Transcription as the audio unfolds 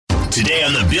Today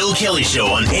on The Bill Kelly Show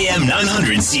on AM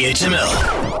 900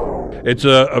 CHML. It's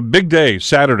a big day,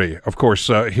 Saturday, of course,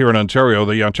 here in Ontario.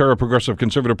 The Ontario Progressive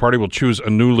Conservative Party will choose a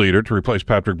new leader to replace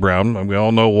Patrick Brown, and we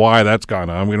all know why that's gone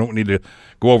on. We don't need to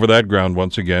go over that ground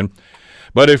once again.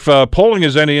 But if polling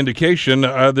is any indication,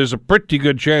 there's a pretty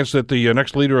good chance that the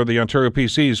next leader of the Ontario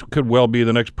PCs could well be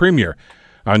the next premier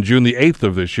on June the 8th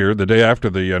of this year, the day after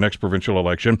the next provincial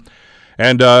election.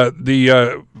 And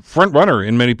the front runner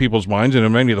in many people's minds and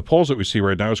in many of the polls that we see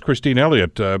right now is Christine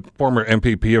Elliott, former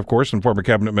MPP, of course, and former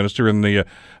cabinet minister in the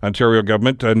Ontario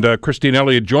government. And Christine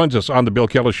Elliott joins us on the Bill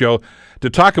Kelly Show to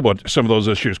talk about some of those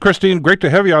issues. Christine, great to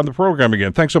have you on the program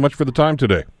again. Thanks so much for the time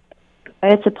today.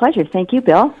 It's a pleasure. Thank you,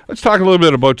 Bill. Let's talk a little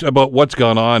bit about what's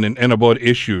gone on and about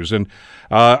issues. And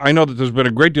I know that there's been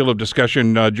a great deal of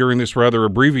discussion during this rather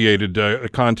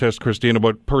abbreviated contest, Christine,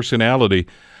 about personality.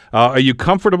 Are you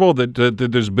comfortable that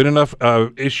there's been enough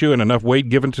issue and enough weight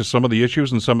given to some of the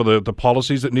issues and some of the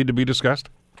policies that need to be discussed?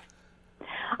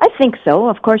 I think so.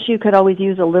 Of course, you could always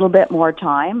use a little bit more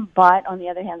time. But on the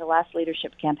other hand, the last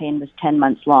leadership campaign was 10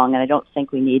 months long, and I don't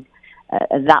think we need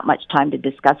that much time to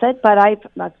discuss it. But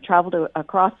I've traveled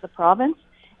across the province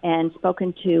and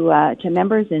spoken to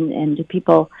members and to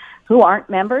people who aren't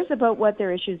members about what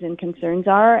their issues and concerns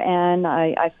are, and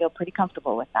I feel pretty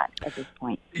comfortable with that at this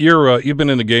point. You've been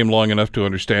in the game long enough to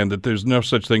understand that there's no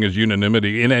such thing as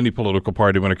unanimity in any political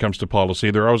party when it comes to policy.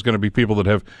 There are always going to be people that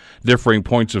have differing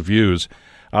points of views.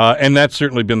 And that's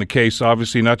certainly been the case,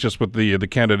 obviously, not just with the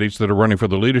candidates that are running for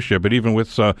the leadership, but even with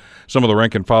some of the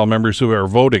rank-and-file members who are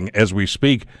voting as we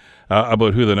speak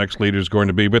about who the next leader is going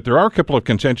to be. But there are a couple of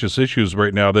contentious issues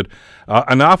right now that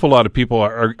an awful lot of people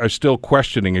are still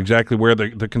questioning exactly where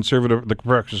the Conservative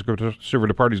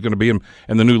Party is going to be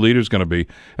and the new leader is going to be.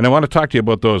 And I want to talk to you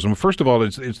about those. And first of all,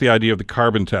 it's the idea of the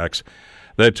carbon tax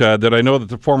that I know that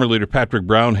the former leader Patrick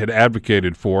Brown had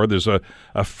advocated for. There's a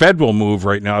federal move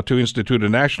right now to institute a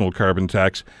national carbon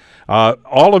tax.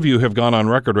 All of you have gone on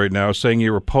record right now saying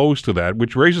you're opposed to that,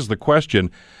 which raises the question,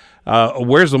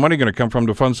 where's the money going to come from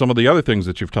to fund some of the other things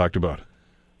that you've talked about?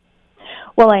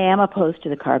 Well, I am opposed to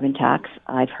the carbon tax.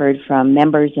 I've heard from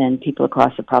members and people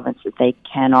across the province that they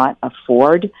cannot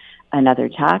afford another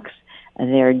tax.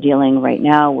 They're dealing right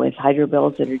now with hydro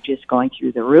bills that are just going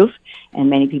through the roof, and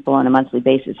many people on a monthly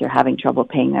basis are having trouble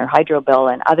paying their hydro bill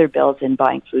and other bills and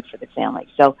buying food for their family.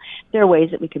 So there are ways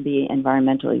that we can be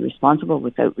environmentally responsible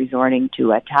without resorting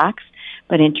to a tax.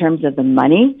 But in terms of the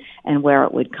money and where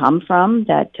it would come from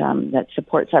that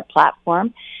supports our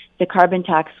platform, the carbon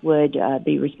tax would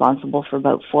be responsible for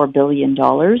about $4 billion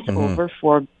over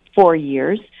 4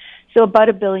 years, so about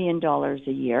 $1 billion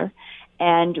a year.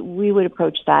 And we would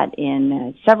approach that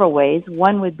in several ways.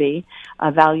 One would be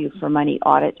a value for money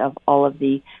audit of all of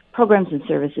the programs and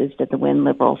services that the Wynne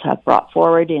Liberals have brought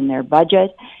forward in their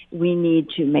budget. We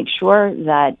need to make sure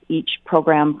that each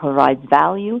program provides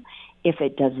value. If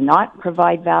it does not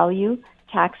provide value,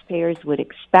 taxpayers would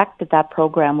expect that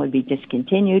program would be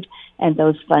discontinued and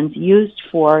those funds used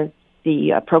for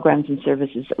the programs and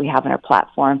services that we have in our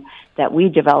platform that we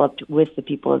developed with the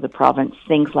people of the province,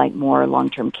 things like more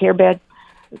long-term care beds,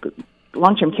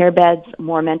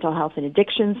 more mental health and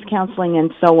addictions counseling,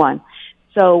 and so on.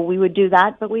 So we would do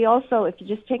that, but we also, if you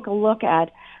just take a look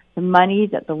at the money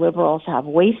that the Liberals have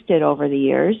wasted over the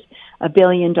years, $1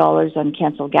 billion on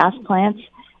canceled gas plants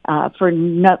for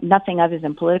nothing other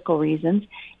than political reasons,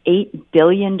 $8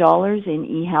 billion in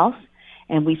e-health,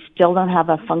 and we still don't have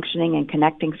a functioning and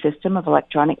connecting system of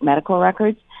electronic medical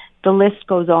records. The list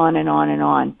goes on and on and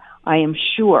on. I am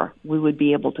sure we would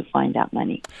be able to find that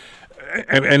money.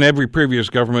 And every previous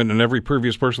government and every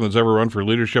previous person that's ever run for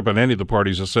leadership on any of the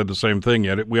parties has said the same thing,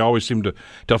 yet we always seem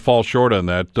to fall short on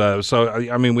that. So,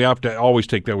 I mean, we have to always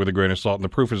take that with a grain of salt, and the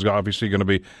proof is obviously going to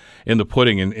be in the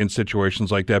pudding in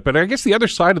situations like that. But I guess the other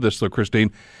side of this, though,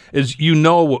 Christine, is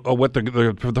what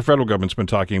the federal government's been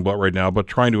talking about right now, about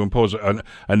trying to impose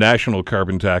a national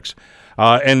carbon tax.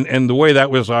 And the way that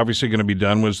was obviously going to be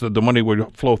done was that the money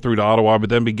would flow through to Ottawa,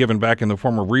 but then be given back in the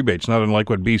form of rebates, not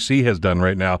unlike what BC has done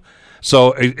right now.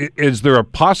 So is there a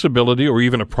possibility or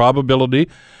even a probability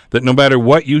that no matter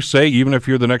what you say, even if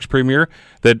you're the next premier,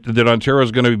 that Ontario is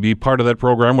going to be part of that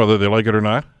program, whether they like it or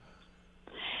not?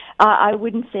 I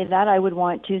wouldn't say that. I would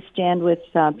want to stand with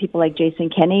people like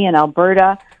Jason Kenney in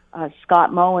Alberta,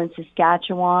 Scott Moe in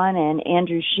Saskatchewan, and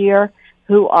Andrew Scheer,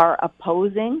 who are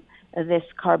opposing this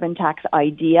carbon tax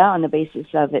idea on the basis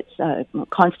of its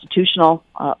constitutional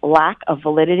lack of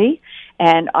validity.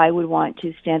 And I would want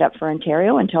to stand up for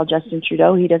Ontario and tell Justin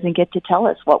Trudeau he doesn't get to tell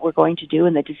us what we're going to do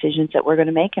and the decisions that we're going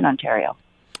to make in Ontario.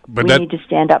 But we need to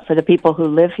stand up for the people who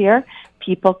live here.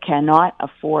 People cannot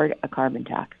afford a carbon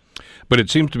tax. But it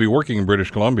seems to be working in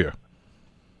British Columbia.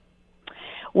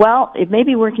 Well, it may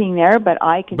be working there, but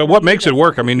But what makes it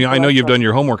work? I mean, I know you've done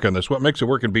your homework on this. What makes it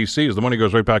work in BC is the money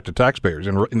goes right back to taxpayers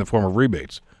in the form of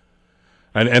rebates.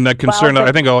 And that concern,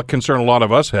 I think a concern a lot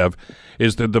of us have,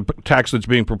 is that the tax that's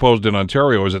being proposed in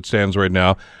Ontario as it stands right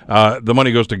now, the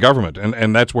money goes to government,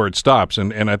 and that's where it stops.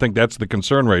 And I think that's the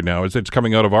concern right now, is it's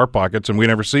coming out of our pockets and we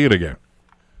never see it again.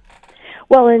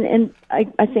 Well, and I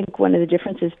think one of the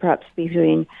differences perhaps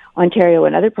between Ontario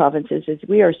and other provinces is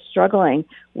we are struggling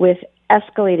with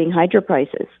escalating hydro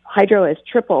prices. Hydro has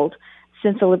tripled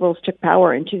since the Liberals took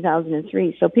power in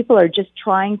 2003. So people are just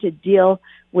trying to deal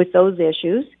with those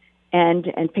issues and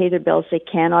pay their bills. They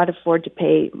cannot afford to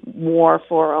pay more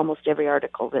for almost every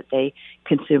article that they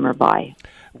consume or buy.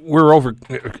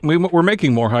 We're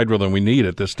making more hydro than we need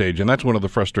at this stage, and that's one of the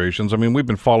frustrations. I mean, we've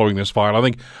been following this file. I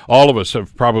think all of us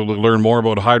have probably learned more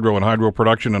about hydro and hydro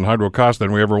production and hydro cost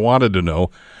than we ever wanted to know,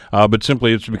 but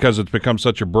simply it's because it's become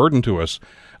such a burden to us.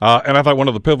 And I thought one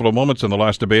of the pivotal moments in the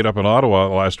last debate up in Ottawa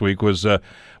last week was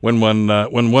when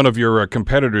one of your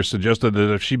competitors suggested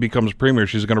that if she becomes premier,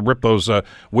 she's going to rip those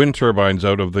wind turbines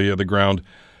out of the ground.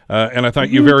 And I thought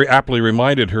you very aptly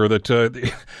reminded her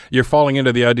that you're falling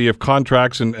into the idea of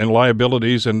contracts and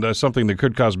liabilities and something that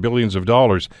could cost billions of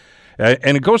dollars.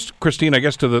 And it goes, Christine, I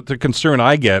guess, to the concern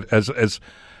I get as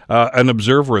an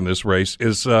observer in this race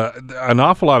is an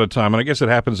awful lot of time, and I guess it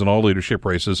happens in all leadership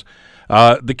races,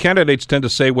 the candidates tend to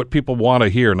say what people want to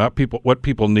hear, not what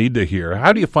people need to hear.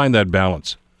 How do you find that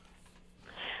balance?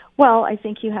 Well, I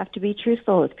think you have to be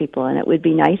truthful with people, and it would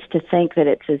be nice to think that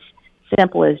it's as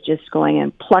simple as just going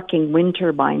and plucking wind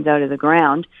turbines out of the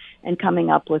ground and coming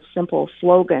up with simple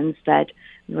slogans that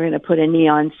we're going to put a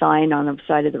neon sign on the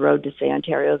side of the road to say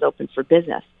Ontario's open for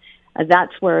business.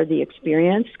 That's where the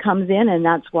experience comes in, and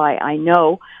that's why I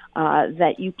know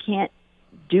that you can't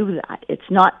do that. It's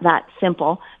not that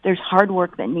simple. There's hard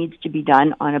work that needs to be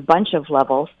done on a bunch of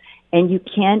levels, and you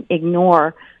can't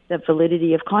ignore the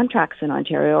validity of contracts in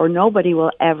Ontario, or nobody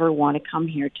will ever want to come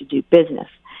here to do business.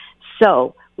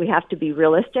 So we have to be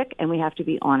realistic, and we have to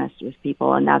be honest with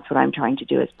people, and that's what I'm trying to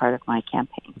do as part of my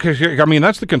campaign. Because, I mean,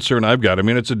 that's the concern I've got. I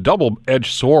mean, it's a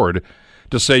double-edged sword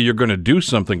to say you're going to do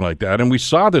something like that. And we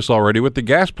saw this already with the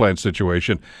gas plant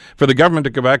situation. For the government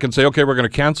to come back and say, okay, we're going to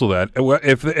cancel that.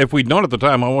 If we'd known at the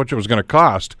time how much it was going to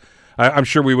cost, I'm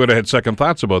sure we would have had second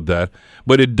thoughts about that.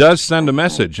 But it does send a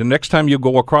message. And next time you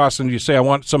go across and you say, I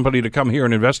want somebody to come here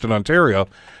and invest in Ontario,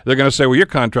 they're going to say, well, your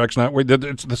contract's not worth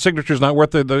the signature's not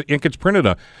worth the ink it's printed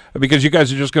on, because you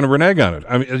guys are just going to renege on it.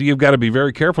 I mean, you've got to be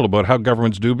very careful about how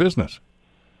governments do business.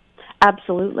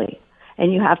 Absolutely.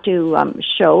 And you have to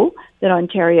show that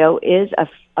Ontario is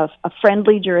a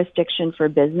friendly jurisdiction for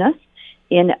business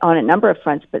on a number of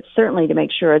fronts, but certainly to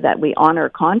make sure that we honor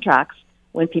contracts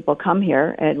when people come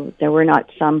here, and that we're not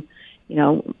some,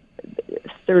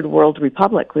 third world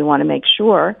republic. We want to make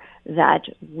sure that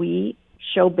we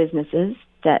show businesses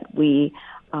that we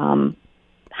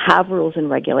have rules and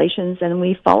regulations, and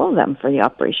we follow them for the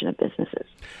operation of businesses.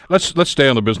 Let's stay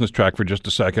on the business track for just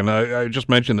a second. I just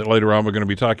mentioned that later on we're going to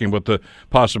be talking about the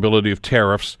possibility of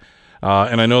tariffs.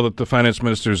 And I know that the finance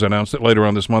minister's announced that later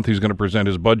on this month he's going to present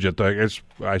his budget. I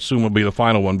assume it'll be the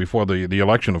final one before the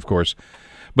election, of course.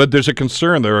 But there's a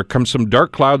concern. There are some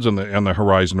dark clouds on the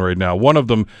horizon right now. One of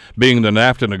them being the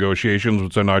NAFTA negotiations,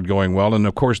 which are not going well. And,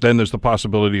 of course, then there's the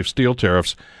possibility of steel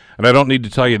tariffs. And I don't need to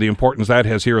tell you the importance that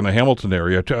has here in the Hamilton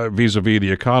area vis-a-vis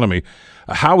the economy.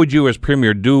 How would you as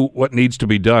Premier do what needs to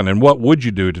be done? And what would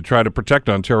you do to try to protect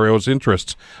Ontario's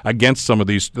interests against some of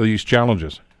these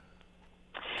challenges?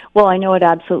 Well, I know it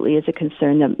absolutely is a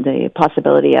concern, the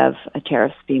possibility of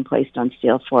tariffs being placed on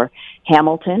steel for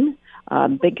Hamilton.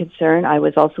 Big concern. I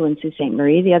was also in Sault Ste.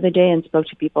 Marie the other day and spoke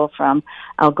to people from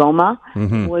Algoma.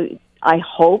 Mm-hmm. I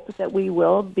hope that we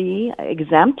will be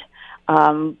exempt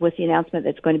with the announcement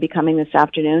that's going to be coming this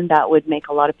afternoon. That would make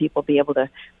a lot of people be able to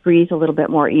breathe a little bit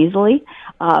more easily.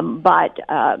 But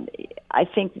I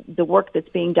think the work that's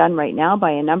being done right now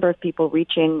by a number of people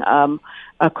reaching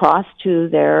across to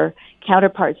their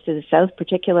counterparts to the South,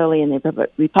 particularly in the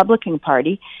Republican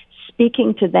Party,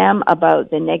 speaking to them about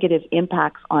the negative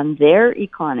impacts on their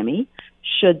economy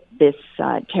should this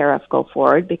tariff go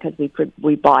forward, because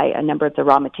we buy a number of the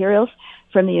raw materials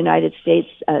from the United States.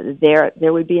 There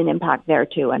would be an impact there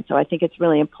too, and so I think it's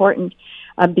really important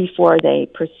before they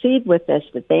proceed with this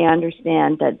that they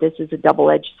understand that this is a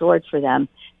double-edged sword for them.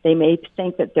 They may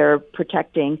think that they're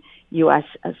protecting U.S.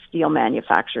 Steel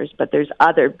manufacturers, but there's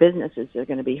other businesses that are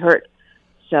going to be hurt.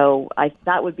 So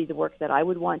that would be the work that I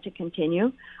would want to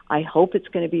continue. I hope it's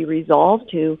going to be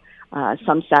resolved to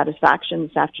some satisfaction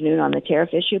this afternoon on the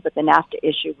tariff issue, but the NAFTA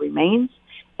issue remains.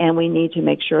 and we need to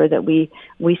make sure that we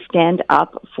stand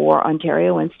up for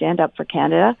Ontario and stand up for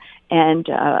Canada and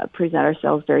present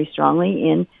ourselves very strongly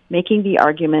in making the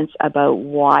arguments about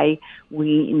why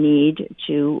we need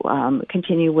to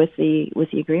continue with the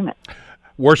agreement.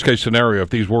 Worst case scenario, if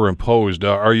these were imposed,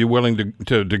 are you willing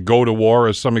to go to war,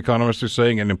 as some economists are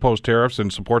saying, and impose tariffs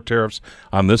and support tariffs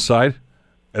on this side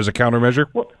as a countermeasure?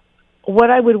 Well,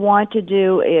 what I would want to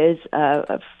do is,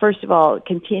 first of all,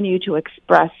 continue to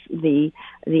express the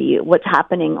what's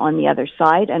happening on the other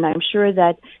side, and I'm sure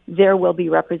that there will be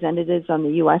representatives on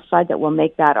the U.S. side that will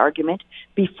make that argument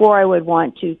before I would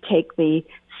want to take the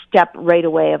step right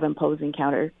away of imposing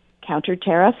counter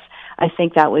tariffs. I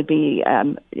think that would be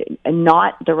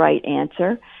not the right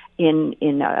answer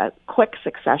in a quick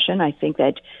succession. I think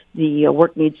that the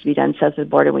work needs to be done south of the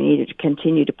border. We need to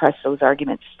continue to press those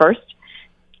arguments first.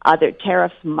 Other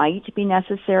tariffs might be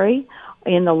necessary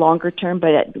in the longer term,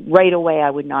 but right away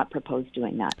I would not propose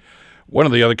doing that. One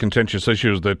of the other contentious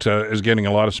issues that is getting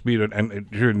a lot of speed, and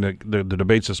during the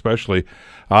debates especially,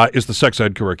 is the sex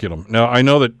ed curriculum. Now, I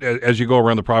know that as you go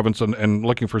around the province and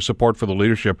looking for support for the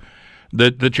leadership,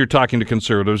 that you're talking to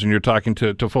conservatives and you're talking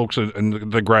to folks in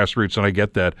the grassroots, and I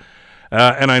get that.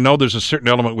 And I know there's a certain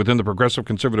element within the Progressive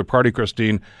Conservative Party,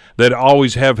 Christine, that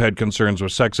always have had concerns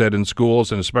with sex ed in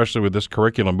schools and especially with this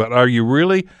curriculum. But are you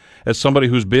really, as somebody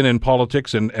who's been in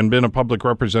politics and been a public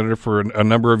representative for a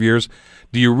number of years,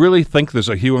 do you really think there's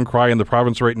a hue and cry in the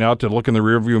province right now to look in the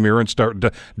rearview mirror and start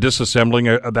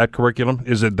disassembling that curriculum?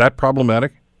 Is it that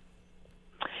problematic?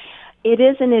 It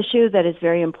is an issue that is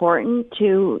very important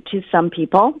to some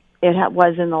people. It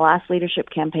was in the last leadership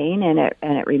campaign, and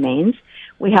it remains.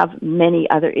 We have many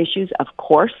other issues, of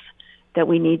course, that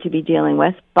we need to be dealing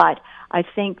with, but I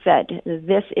think that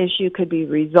this issue could be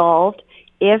resolved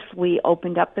if we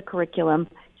opened up the curriculum,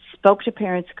 spoke to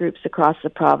parents groups across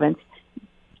the province,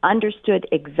 understood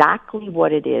exactly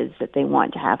what it is that they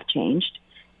want to have changed,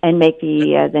 and make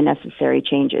the necessary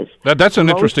changes. That's an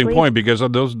interesting point, because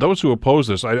those who oppose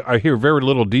this, I hear very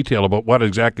little detail about what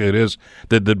exactly it is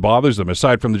that bothers them,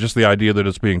 aside from just the idea that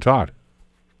it's being taught.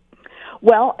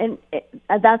 Well, and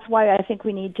that's why I think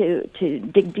we need to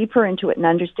dig deeper into it and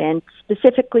understand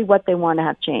specifically what they want to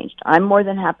have changed. I'm more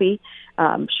than happy,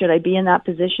 should I be in that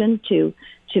position, to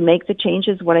make the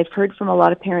changes. What I've heard from a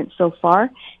lot of parents so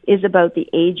far is about the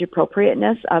age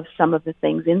appropriateness of some of the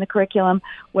things in the curriculum,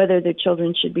 whether their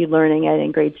children should be learning it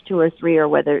in grades 2 or 3, or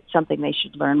whether it's something they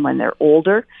should learn when they're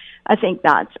older. I think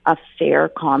that's a fair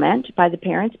comment by the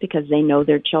parents because they know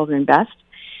their children best.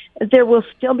 There will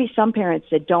still be some parents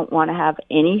that don't want to have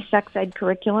any sex ed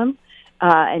curriculum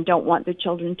and don't want their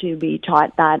children to be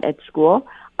taught that at school.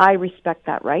 I respect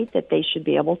that right, that they should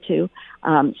be able to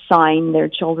sign their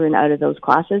children out of those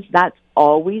classes. That's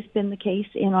always been the case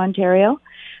in Ontario.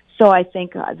 So I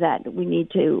think that we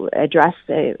need to address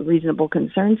the reasonable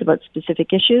concerns about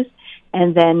specific issues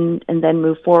and then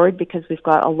move forward, because we've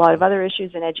got a lot of other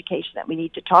issues in education that we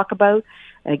need to talk about.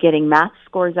 Getting math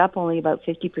scores up, only about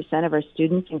 50% of our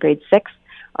students in grade 6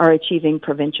 are achieving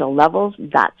provincial levels.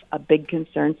 That's a big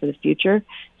concern for the future.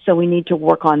 So we need to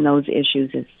work on those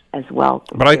issues as well.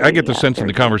 But I get the sense in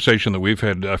the conversation that we've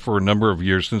had for a number of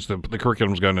years since the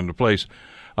curriculum's gone into place,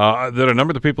 that a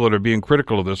number of the people that are being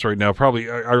critical of this right now probably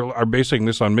are basing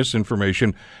this on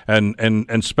misinformation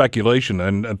and speculation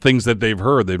and things that they've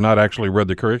heard. They've not actually read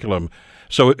the curriculum.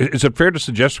 So is it fair to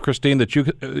suggest, Christine, that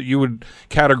you would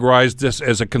categorize this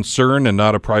as a concern and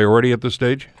not a priority at this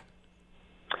stage?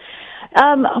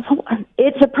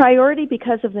 It's a priority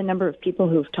because of the number of people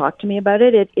who've talked to me about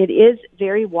it. It is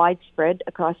very widespread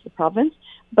across the province,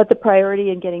 but the priority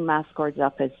in getting math scores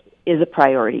up is a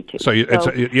priority too. So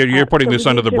you're putting this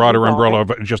under the broader umbrella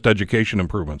of just education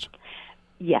improvements?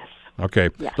 Yes. Okay.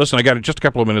 Yeah. Listen, I got just a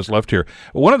couple of minutes left here.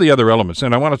 One of the other elements,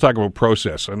 and I want to talk about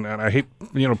process, and I hate,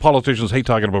 politicians hate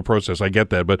talking about process. I get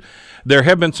that, but there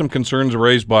have been some concerns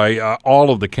raised by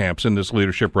all of the camps in this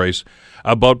leadership race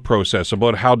about process,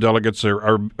 about how delegates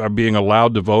are being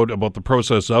allowed to vote, about the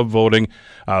process of voting.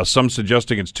 Some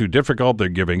suggesting it's too difficult. They're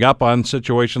giving up on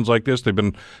situations like this. There have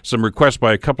been some requests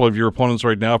by a couple of your opponents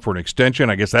right now for an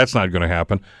extension. I guess that's not going to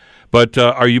happen. But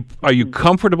are you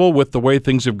comfortable with the way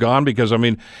things have gone? Because,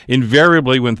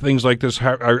 invariably when things like this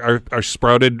are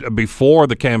sprouted before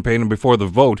the campaign and before the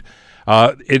vote,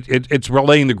 it's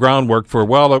laying the groundwork for,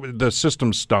 the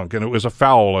system stunk and it was a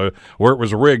foul or it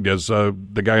was rigged, as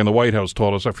the guy in the White House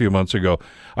told us a few months ago.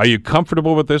 Are you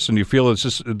comfortable with this, and you feel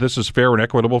this is fair and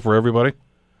equitable for everybody?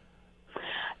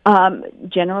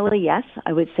 Generally, yes,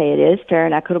 I would say it is fair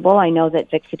and equitable. I know that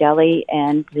Vic Fedeli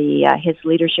and his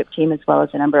leadership team, as well as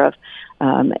a number of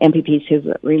MPPs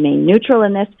who've remained neutral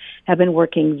in this, have been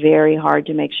working very hard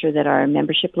to make sure that our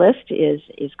membership list is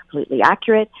completely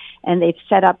accurate, and they've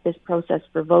set up this process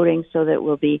for voting so that it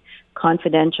will be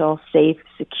confidential, safe,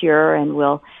 secure, and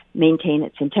will maintain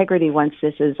its integrity once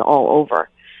this is all over.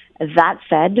 That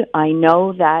said, I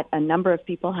know that a number of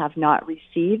people have not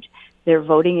received their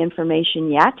voting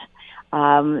information yet.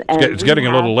 It's getting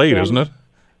a little late, isn't it?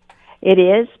 It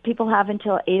is. People have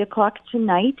until 8 o'clock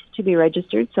tonight to be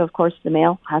registered, so of course the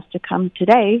mail has to come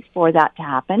today for that to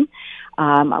happen.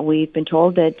 We've been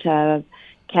told that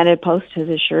Canada Post has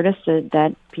assured us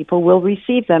that people will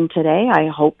receive them today. I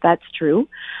hope that's true.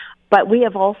 But we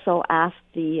have also asked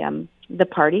the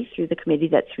party, through the committee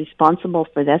that's responsible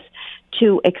for this,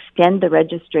 to extend the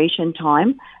registration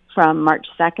time from March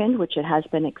 2nd, which it has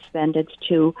been extended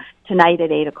to tonight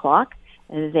at 8 o'clock.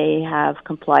 They have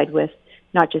complied with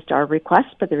not just our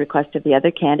request, but the request of the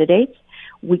other candidates.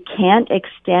 We can't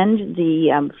extend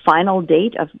the final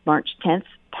date of March 10th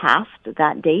past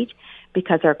that date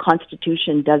because our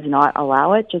Constitution does not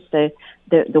allow it, just the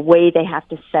way they have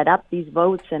to set up these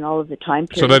votes and all of the time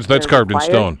periods. So that's carved in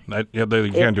stone. They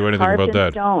can't do anything about that.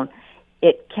 It's carved in stone.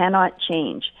 It cannot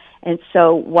change. And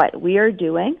so what we are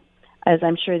doing, as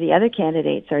I'm sure the other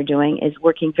candidates are doing, is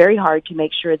working very hard to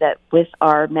make sure that with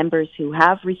our members who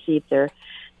have received their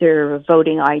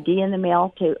voting ID in the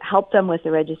mail, to help them with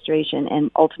the registration and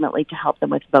ultimately to help them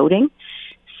with voting,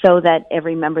 so that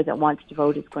every member that wants to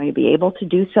vote is going to be able to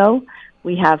do so.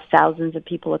 We have thousands of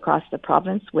people across the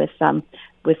province with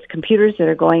computers that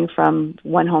are going from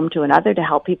one home to another to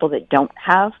help people that don't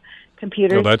have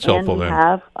computers. Oh, that's helpful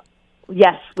then.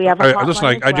 Yes, we have a hotline. Listen,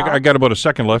 I got about a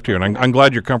second left here, and I'm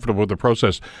glad you're comfortable with the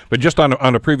process. But just on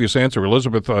a previous answer,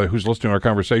 Elizabeth, who's listening to our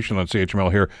conversation on CHML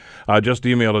here, just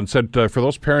emailed and said, for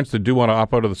those parents that do want to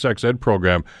opt out of the sex ed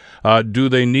program, do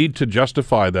they need to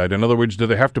justify that? In other words, do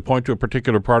they have to point to a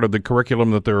particular part of the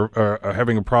curriculum that they're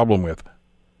having a problem with?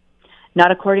 Not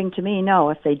according to me, no.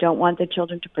 If they don't want their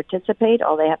children to participate,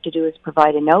 all they have to do is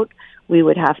provide a note. We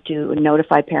would have to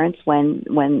notify parents when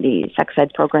the sex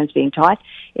ed program is being taught.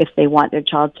 If they want their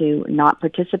child to not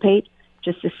participate,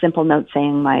 just a simple note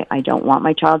saying, I don't want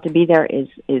my child to be there is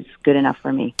good enough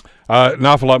for me. An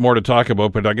awful lot more to talk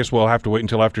about, but I guess we'll have to wait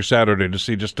until after Saturday to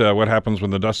see just what happens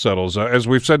when the dust settles. As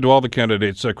we've said to all the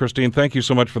candidates, Christine, thank you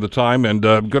so much for the time, and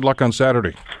good luck on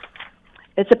Saturday.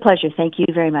 It's a pleasure. Thank you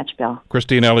very much, Bill.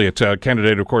 Christine Elliott,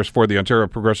 candidate, of course, for the Ontario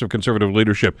Progressive Conservative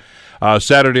leadership.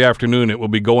 Saturday afternoon, it will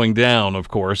be going down, of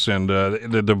course, and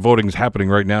the voting is happening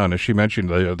right now. And as she mentioned,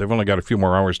 they've only got a few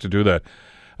more hours to do that.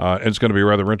 And it's going to be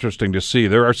rather interesting to see.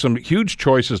 There are some huge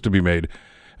choices to be made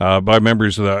by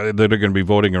members that are going to be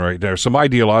voting right there. Some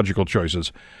ideological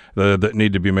choices that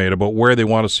need to be made about where they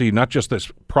want to see not just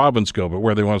this province go, but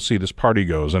where they want to see this party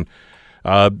goes. And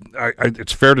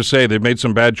it's fair to say they've made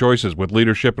some bad choices with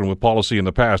leadership and with policy in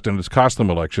the past, and it's cost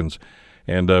them elections.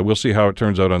 And we'll see how it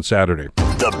turns out on Saturday.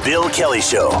 The Bill Kelly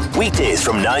Show, weekdays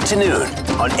from 9 to noon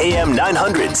on AM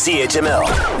 900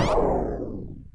 CHML.